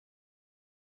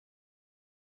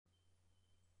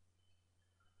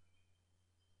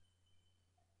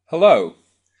Hello,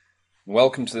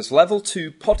 welcome to this Level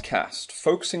 2 podcast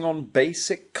focusing on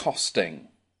basic costing.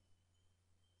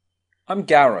 I'm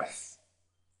Gareth.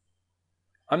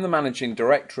 I'm the Managing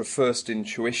Director of First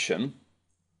Intuition.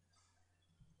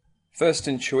 First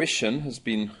Intuition has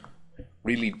been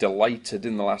really delighted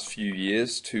in the last few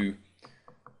years to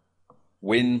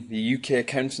win the UK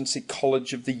Accountancy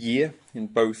College of the Year in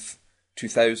both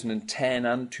 2010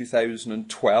 and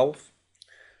 2012.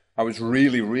 I was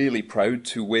really proud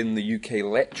to win the UK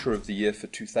Lecturer of the Year for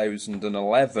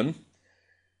 2011.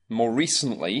 More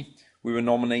recently, we were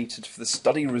nominated for the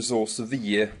Study Resource of the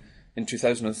Year in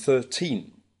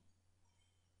 2013.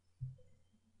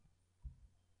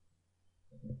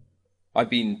 I've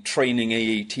been training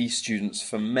AAT students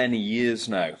for many years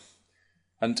now,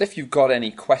 and if you've got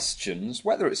any questions,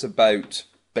 whether it's about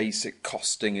basic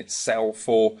costing itself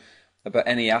or about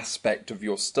any aspect of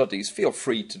your studies, feel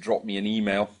free to drop me an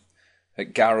email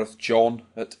at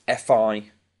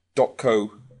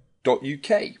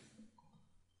garethjohn@fi.co.uk.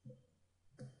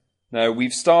 Now,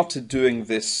 we've started doing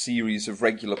this series of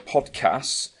regular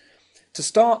podcasts to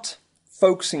start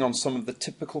focusing on some of the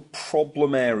typical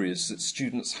problem areas that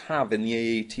students have in the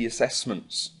AAT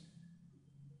assessments.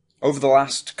 Over the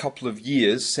last couple of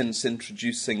years, since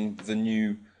introducing the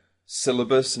new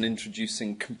syllabus and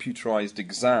introducing computerized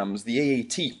exams, the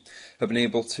AAT have been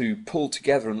able to pull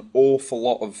together an awful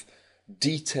lot of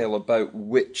detail about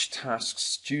which tasks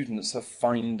students are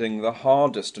finding the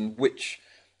hardest and which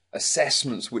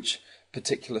assessments, which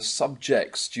particular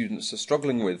subjects students are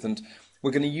struggling with. And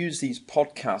we're going to use these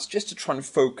podcasts just to try and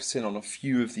focus in on a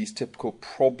few of these typical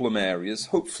problem areas,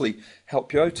 hopefully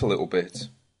help you out a little bit.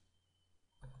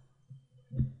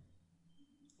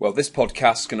 Well, this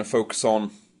podcast is going to focus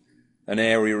on an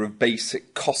area of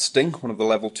basic costing, one of the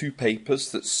Level 2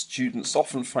 papers that students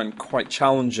often find quite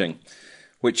challenging,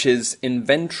 which is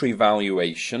inventory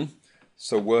valuation,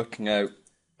 so working out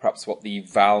perhaps what the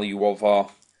value of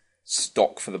our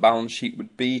stock for the balance sheet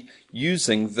would be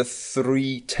using the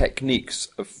three techniques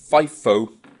of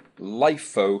FIFO,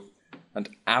 LIFO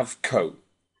and AVCO.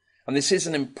 And this is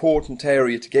an important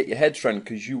area to get your heads around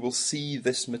because you will see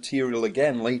this material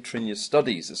again later in your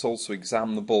studies. It's also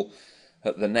examinable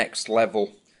at the next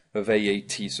level of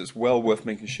AAT, so it's well worth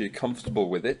making sure you're comfortable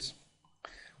with it.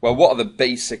 Well, what are the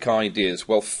basic ideas?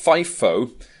 Well,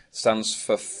 FIFO stands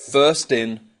for first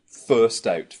in, first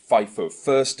out. FIFO,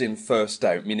 first in, first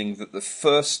out, meaning that the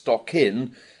first stock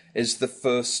in is the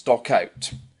first stock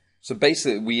out. So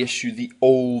basically, we issue the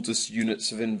oldest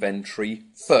units of inventory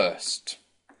first.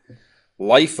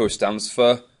 LIFO stands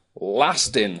for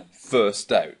last in,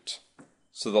 first out.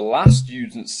 So the last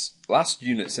units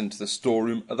into the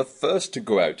storeroom are the first to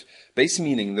go out, basically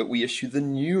meaning that we issue the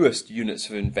newest units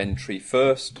of inventory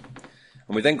first.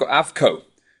 And we then got AVCO,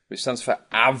 which stands for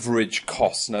average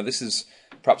costs. Now this is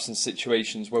perhaps in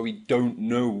situations where we don't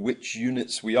know which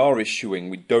units we are issuing.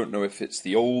 We don't know if it's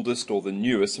the oldest or the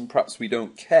newest, and perhaps we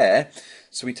don't care.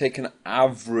 So we take an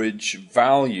average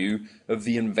value of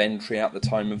the inventory at the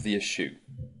time of the issue.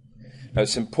 Now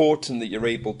it's important that you're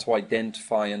able to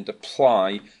identify and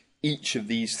apply each of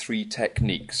these three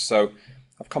techniques. So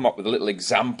I've come up with a little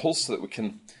example so that we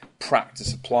can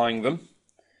practice applying them.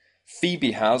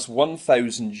 Phoebe has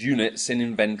 1,000 units in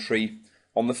inventory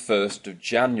on the 1st of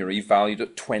January, valued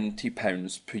at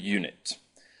 £20 per unit.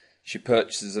 She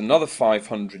purchases another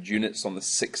 500 units on the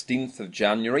 16th of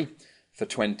January for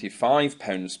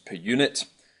 £25 per unit.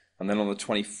 And then on the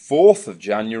 24th of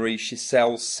January, she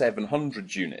sells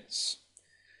 700 units.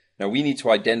 Now we need to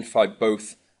identify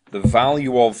both the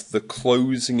value of the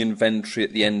closing inventory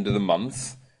at the end of the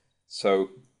month. So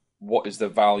what is the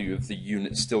value of the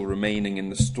unit still remaining in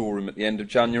the storeroom at the end of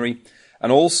January?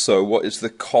 And also what is the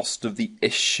cost of the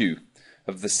issue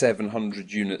of the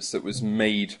 700 units that was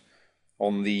made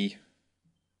on the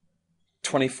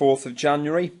 24th of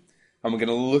January? And we're going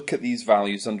to look at these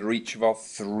values under each of our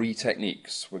three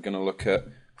techniques. We're going to look at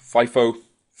FIFO,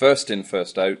 first in,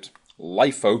 first out,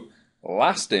 LIFO,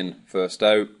 last in, first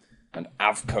out, and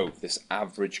AVCO, this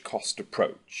average cost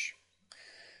approach.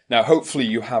 Now, hopefully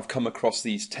you have come across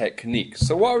these techniques.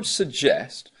 So what I would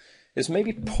suggest is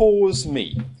maybe pause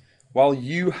me while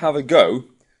you have a go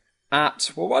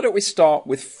at, well, why don't we start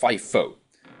with FIFO?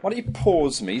 Why don't you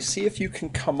pause me, see if you can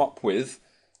come up with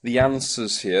the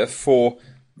answers here for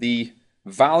the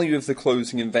value of the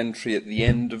closing inventory at the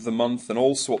end of the month and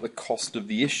also what the cost of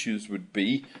the issues would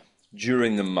be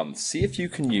during the month. See if you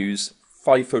can use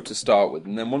FIFO to start with,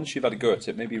 and then once you've had a go at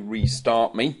it, maybe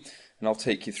restart me and I'll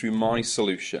take you through my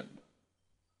solution.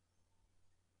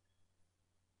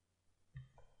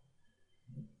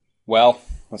 Well,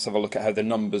 let's have a look at how the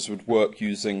numbers would work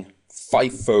using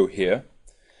FIFO here.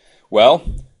 Well,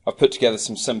 I've put together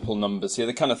some simple numbers here,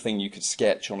 the kind of thing you could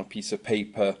sketch on a piece of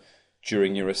paper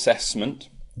during your assessment.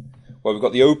 Well, we've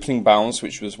got the opening balance,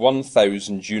 which was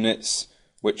 1,000 units,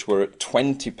 which were at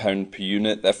 £20 per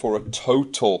unit, therefore a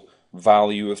total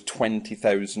value of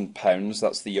 £20,000.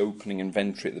 That's the opening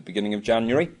inventory at the beginning of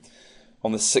January.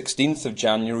 On the 16th of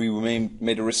January, we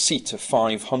made a receipt of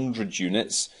 500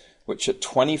 units, which at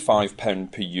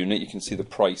 £25 per unit, you can see the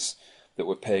price that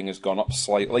we're paying has gone up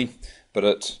slightly, but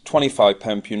at £25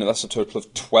 per unit, that's a total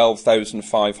of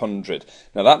 12,500.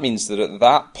 Now that means that at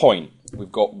that point, we've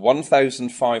got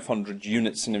 1,500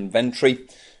 units in inventory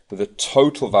with a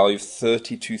total value of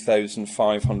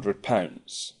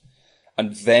 £32,500.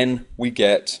 And then we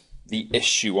get the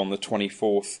issue on the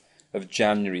 24th of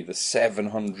January, the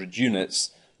 700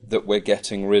 units that we're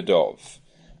getting rid of.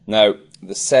 Now,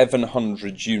 the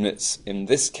 700 units in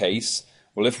this case,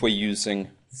 well, if we're using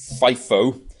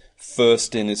FIFO,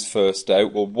 first in is first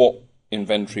out, well, what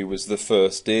inventory was the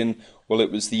first in? Well, it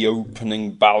was the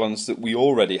opening balance that we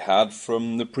already had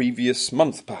from the previous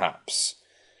month, perhaps.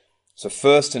 So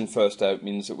first in, first out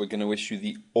means that we're going to issue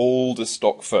the older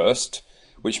stock first,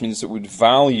 which means that we'd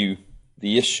value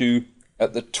the issue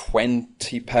at the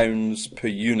 £20 per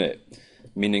unit,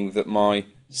 meaning that my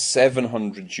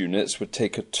 700 units would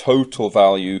take a total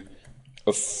value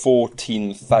of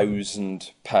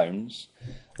 £14,000,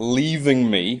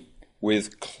 leaving me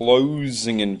with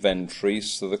closing inventory,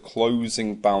 so the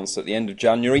closing balance at the end of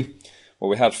January. Well,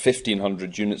 we had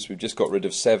 1,500 units, we've just got rid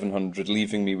of 700,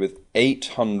 leaving me with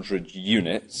 800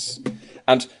 units.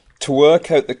 And to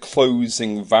work out the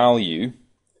closing value,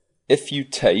 if you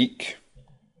take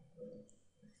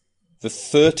the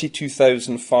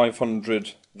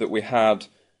 32,500 that we had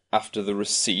after the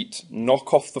receipt,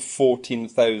 knock off the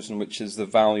 14,000, which is the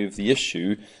value of the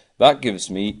issue, that gives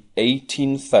me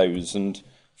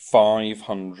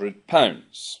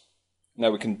 £18,500.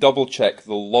 Now we can double check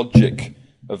the logic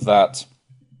of that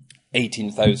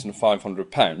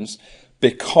 £18,500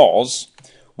 because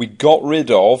we got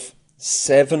rid of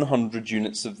 700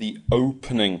 units of the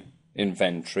opening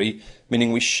inventory,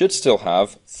 meaning we should still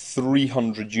have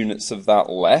 300 units of that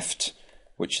left,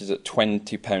 which is at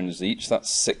 £20 each, that's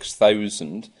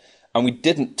 6,000, and we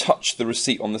didn't touch the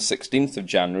receipt on the 16th of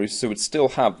January, so we'd still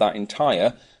have that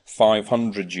entire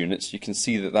 500 units. You can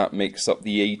see that that makes up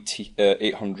the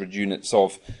 800 units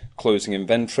of closing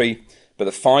inventory, but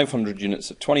the 500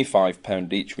 units at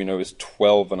 £25 each we know is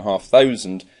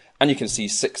 12,500, and you can see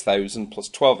 6,000 plus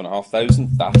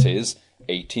 12,500, that is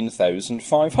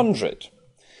 18,500.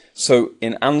 So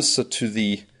in answer to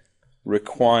the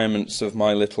requirements of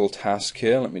my little task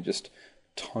here, let me just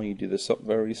tidy this up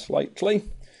very slightly.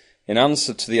 In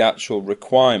answer to the actual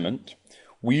requirement,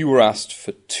 we were asked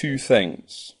for two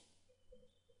things.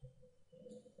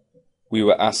 We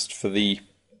were asked for the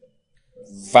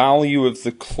value of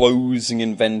the closing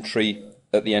inventory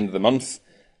at the end of the month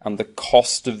and the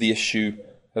cost of the issue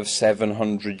of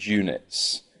 700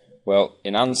 units. Well,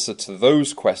 in answer to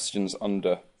those questions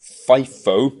under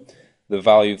FIFO, the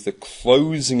value of the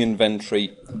closing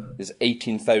inventory is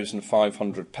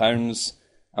 £18,500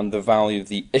 and the value of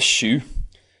the issue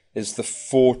is the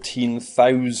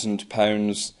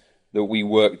 £14,000 that we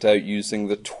worked out using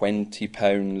the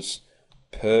 £20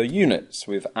 per unit.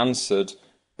 So we've answered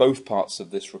both parts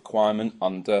of this requirement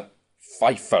under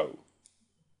FIFO.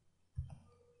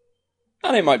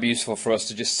 And it might be useful for us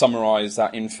to just summarise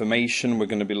that information. We're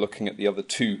going to be looking at the other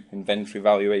two inventory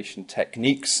valuation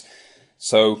techniques.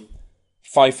 So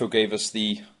FIFO gave us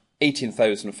the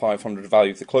 £18,500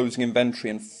 value of the closing inventory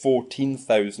and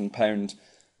 £14,000,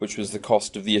 which was the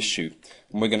cost of the issue.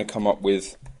 And we're going to come up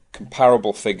with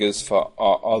comparable figures for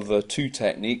our other two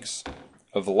techniques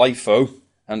of LIFO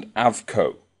and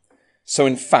AVCO. So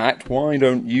in fact, why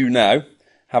don't you now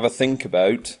have a think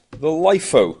about the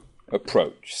LIFO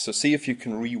approach? So see if you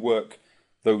can rework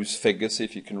those figures, see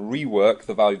if you can rework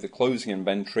the value of the closing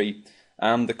inventory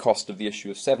and the cost of the issue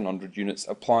of 700 units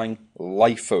applying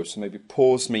LIFO. So maybe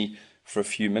pause me for a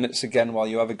few minutes again while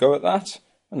you have a go at that,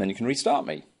 and then you can restart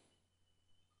me.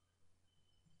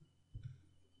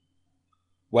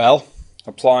 Well,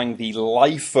 applying the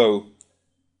LIFO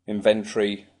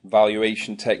inventory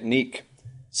valuation technique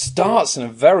starts in a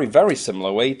very, very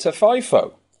similar way to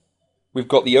FIFO. We've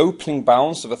got the opening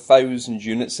balance of 1,000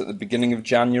 units at the beginning of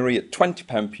January at £20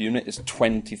 per unit is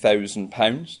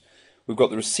 £20,000. We've got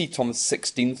the receipt on the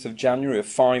 16th of January of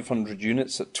 500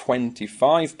 units at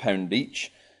 £25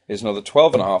 each is another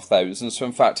 12,500. So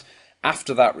in fact,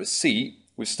 after that receipt,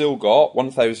 we've still got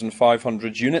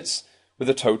 1,500 units with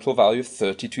a total value of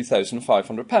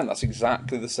 £32,500. That's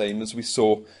exactly the same as we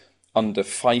saw under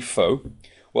FIFO.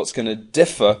 What's going to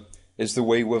differ is the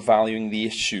way we're valuing the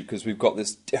issue, because we've got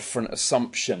this different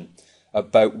assumption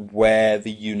about where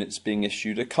the units being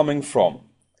issued are coming from.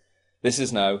 This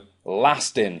is now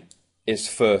last in is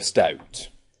first out.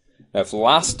 Now, if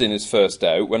last in is first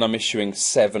out, when I'm issuing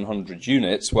 700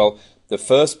 units, well, the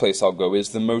first place I'll go is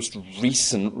the most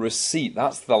recent receipt.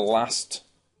 That's the last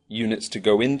units to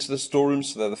go into the storeroom,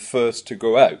 so they're the first to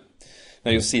go out.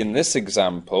 Now, you'll see in this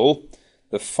example,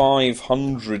 the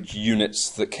 500 units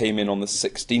that came in on the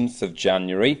 16th of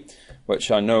January, which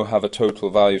I know have a total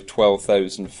value of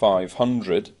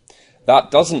 12,500,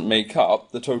 that doesn't make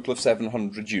up the total of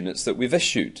 700 units that we've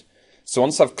issued. So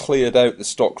once I've cleared out the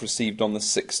stock received on the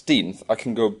 16th, I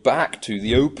can go back to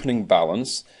the opening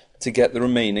balance to get the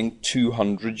remaining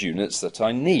 200 units that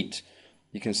I need.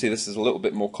 You can see this is a little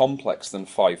bit more complex than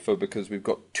FIFO because we've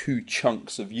got two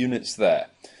chunks of units there.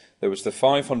 There was the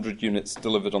 500 units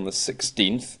delivered on the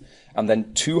 16th, and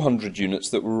then 200 units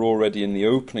that were already in the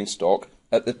opening stock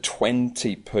at the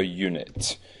 20 per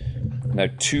unit. Now,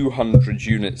 200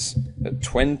 units at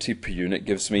 20 per unit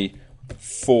gives me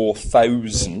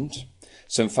 4,000.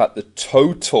 So in fact, the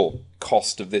total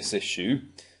cost of this issue,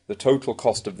 the total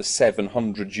cost of the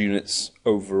 700 units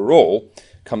overall,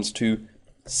 comes to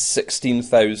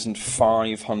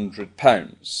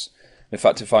 £16,500. In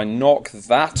fact, if I knock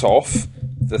that off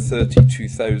the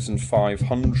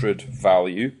 32,500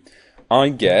 value, I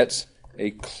get a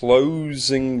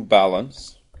closing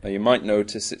balance. Now you might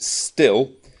notice it's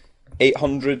still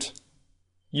 800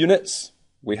 units.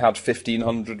 We had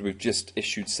 1,500, we've just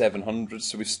issued 700,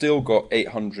 so we've still got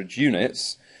 800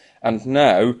 units, and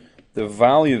now the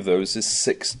value of those is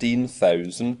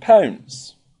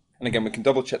 £16,000. And again, we can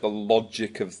double check the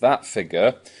logic of that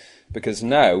figure, because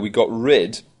now we got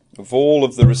rid of all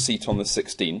of the receipt on the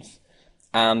 16th,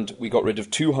 and we got rid of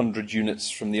 200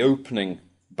 units from the opening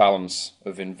balance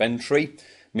of inventory,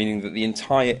 meaning that the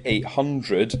entire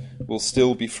 800 will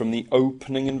still be from the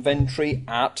opening inventory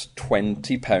at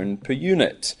 £20 per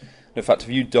unit. In fact, if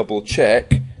you double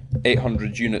check,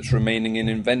 800 units remaining in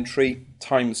inventory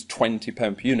times £20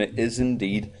 per unit is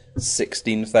indeed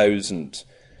 16,000.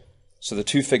 So the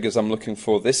two figures I'm looking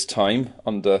for this time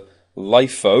under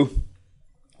LIFO,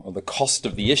 or the cost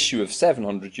of the issue of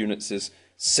 700 units, is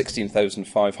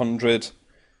 16,500.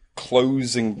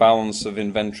 Closing balance of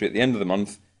inventory at the end of the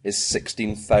month is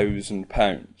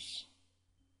 £16,000.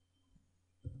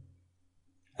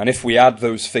 And if we add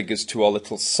those figures to our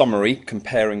little summary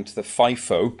comparing to the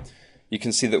FIFO, you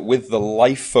can see that with the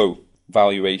LIFO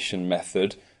valuation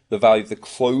method, the value of the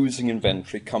closing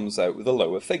inventory comes out with a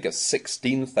lower figure,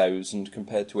 16,000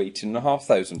 compared to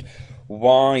 18,500.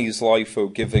 Why is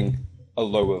LIFO giving a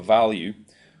lower value?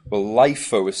 Well,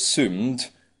 LIFO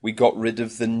assumed we got rid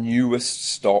of the newest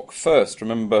stock first.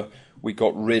 Remember, we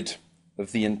got rid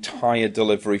of the entire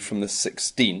delivery from the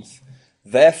 16th.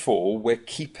 Therefore, we're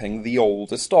keeping the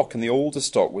older stock, and the older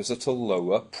stock was at a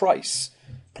lower price.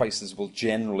 Prices will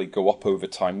generally go up over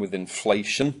time with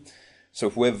inflation. So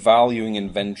if we're valuing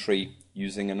inventory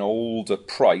using an older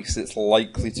price, it's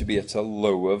likely to be at a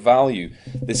lower value.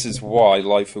 This is why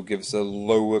LIFO gives a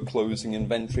lower closing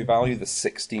inventory value, the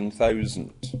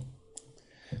 16,000.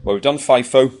 Well, we've done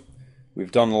FIFO,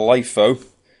 we've done LIFO.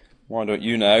 Why don't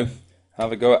you now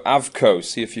have a go at AVCO,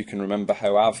 see if you can remember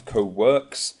how AVCO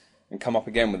works, and come up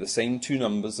again with the same two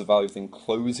numbers, the value of the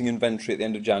closing inventory at the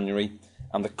end of January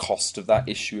and the cost of that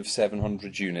issue of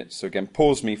 700 units. So again,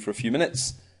 pause me for a few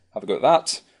minutes, have a go at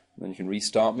that, and then you can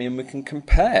restart me and we can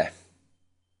compare.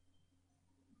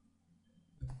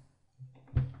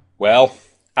 Well,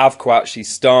 AVCO actually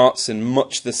starts in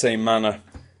much the same manner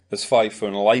as FIFO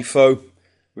and LIFO.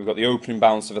 We've got the opening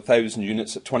balance of 1,000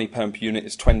 units at £20 per unit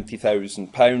is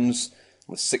 £20,000.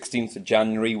 On the 16th of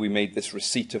January, we made this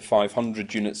receipt of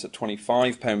 500 units at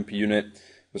 £25 per unit. It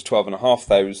was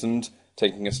 12,500,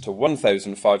 taking us to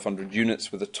 1,500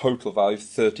 units with a total value of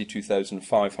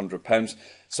 £32,500.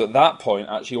 So at that point,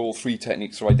 actually, all three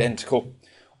techniques are identical.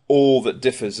 All that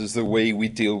differs is the way we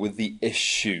deal with the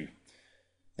issue.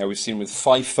 Now, we've seen with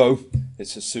FIFO,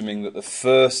 it's assuming that the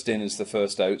first in is the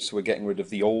first out, so we're getting rid of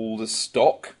the oldest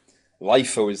stock.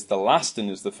 LIFO is the last in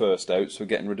is the first out, so we're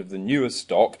getting rid of the newest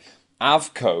stock.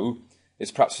 AVCO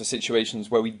is perhaps for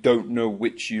situations where we don't know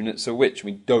which units are which.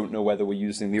 We don't know whether we're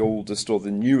using the oldest or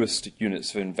the newest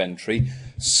units of inventory.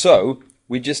 So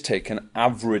we just take an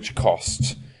average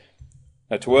cost.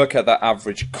 Now, to work out that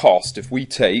average cost, if we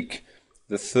take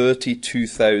the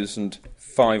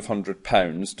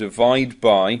 £32,500, divide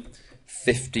by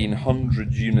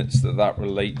 1,500 units that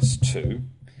relates to,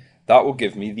 that will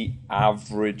give me the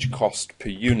average cost per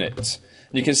unit.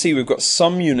 And you can see we've got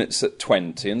some units at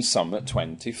 20 and some at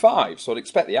 25, so I'd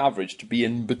expect the average to be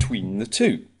in between the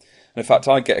two. in fact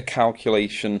I get a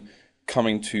calculation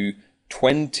coming to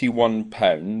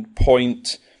 £21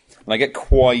 point, and I get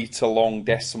quite a long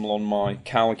decimal on my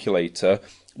calculator.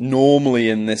 Normally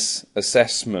in this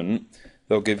assessment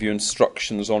they'll give you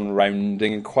instructions on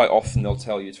rounding, and quite often they'll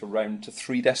tell you to round to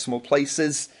 3 decimal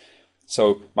places.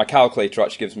 So my calculator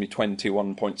actually gives me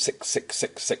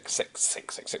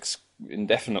 21.66666666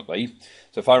 indefinitely.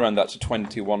 So if I round that to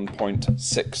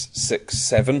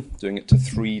 21.667, doing it to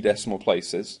 3 decimal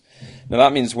places, now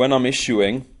that means when I'm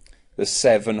issuing the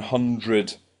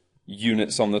 700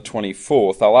 units on the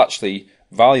 24th, I'll actually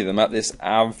value them at this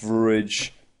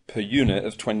average per unit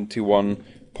of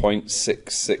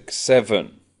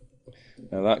 21.667.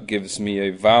 Now that gives me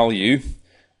a value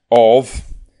of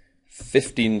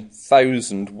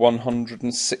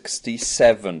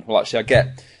 15,167. Well, actually I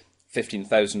get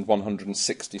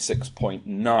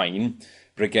 15,166.9,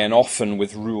 but again, often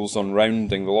with rules on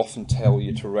rounding, they'll often tell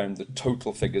you to round the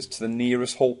total figures to the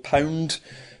nearest whole pound.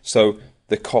 So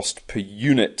the cost per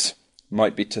unit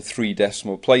might be to 3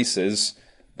 decimal places,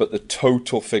 but the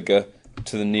total figure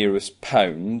to the nearest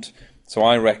pound. So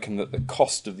I reckon that the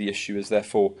cost of the issue is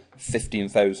therefore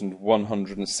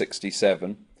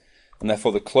 15,167. And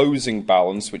therefore the closing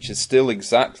balance, which is still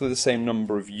exactly the same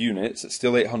number of units, it's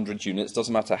still 800 units,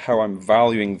 doesn't matter how I'm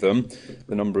valuing them,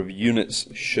 the number of units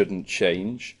shouldn't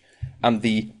change. And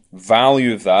the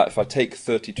value of that, if I take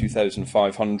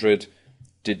 32,500,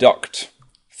 deduct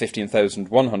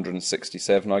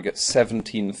 15,167, I get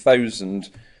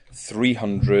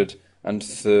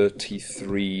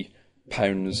 17,333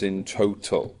 pounds in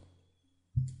total.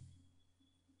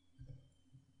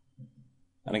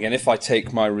 And again, if I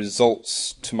take my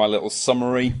results to my little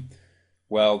summary,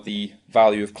 well, the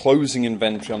value of closing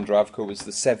inventory under AVCO is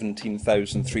the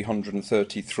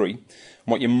 17,333. And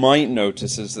what you might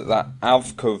notice is that that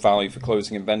AVCO value for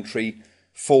closing inventory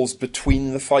falls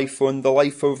between the FIFO and the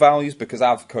LIFO values, because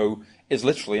AVCO is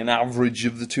literally an average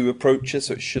of the two approaches,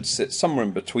 so it should sit somewhere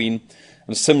in between.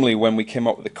 And similarly, when we came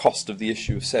up with the cost of the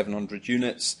issue of 700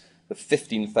 units, the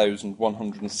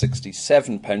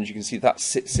 £15,167, you can see that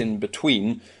sits in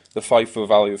between the FIFO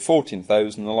value of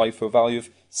 14,000 and the LIFO value of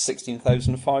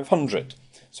 16,500.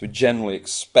 So we generally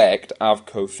expect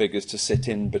AVCO figures to sit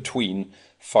in between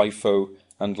FIFO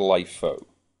and LIFO.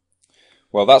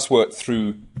 Well, that's worked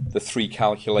through the 3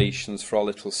 calculations for our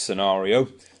little scenario,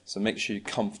 so make sure you're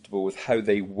comfortable with how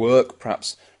they work.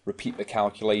 Perhaps repeat the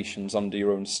calculations under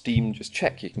your own steam, just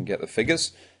check you can get the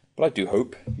figures, but I do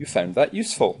hope you found that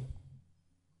useful.